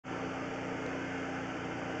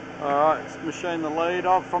Alright, let's machine the lead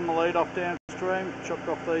off. From the lead off downstream, chopped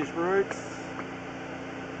off these roots.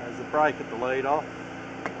 There's a break at the lead off.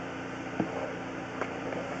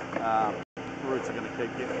 Roots are going to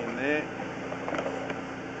keep getting in there.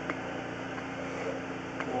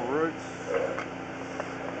 More roots.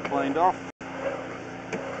 Cleaned off.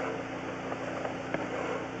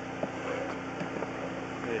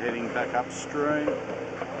 They're heading back upstream.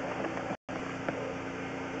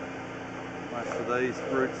 Most of these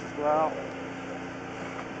roots as well.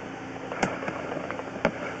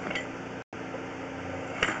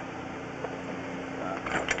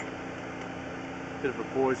 Bit of a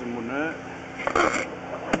poison wouldn't hurt.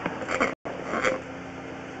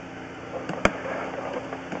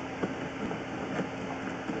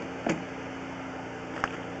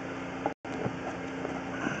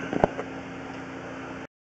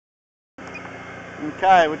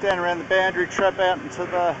 Okay, we're down around the boundary trap out into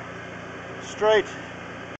the street.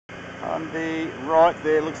 On the right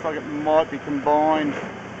there, looks like it might be combined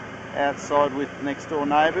outside with next door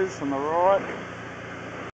neighbours on the right.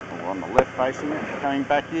 Or on the left facing it, coming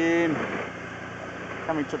back in,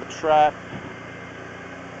 coming to the trap.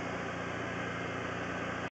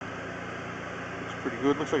 Looks pretty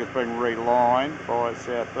good, looks like it's been relined by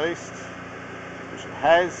southeast, which it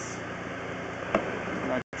has.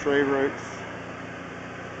 No tree roots.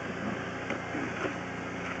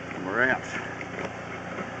 And we're out.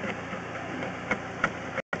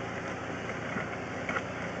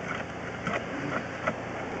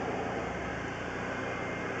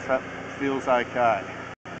 Trap feels okay.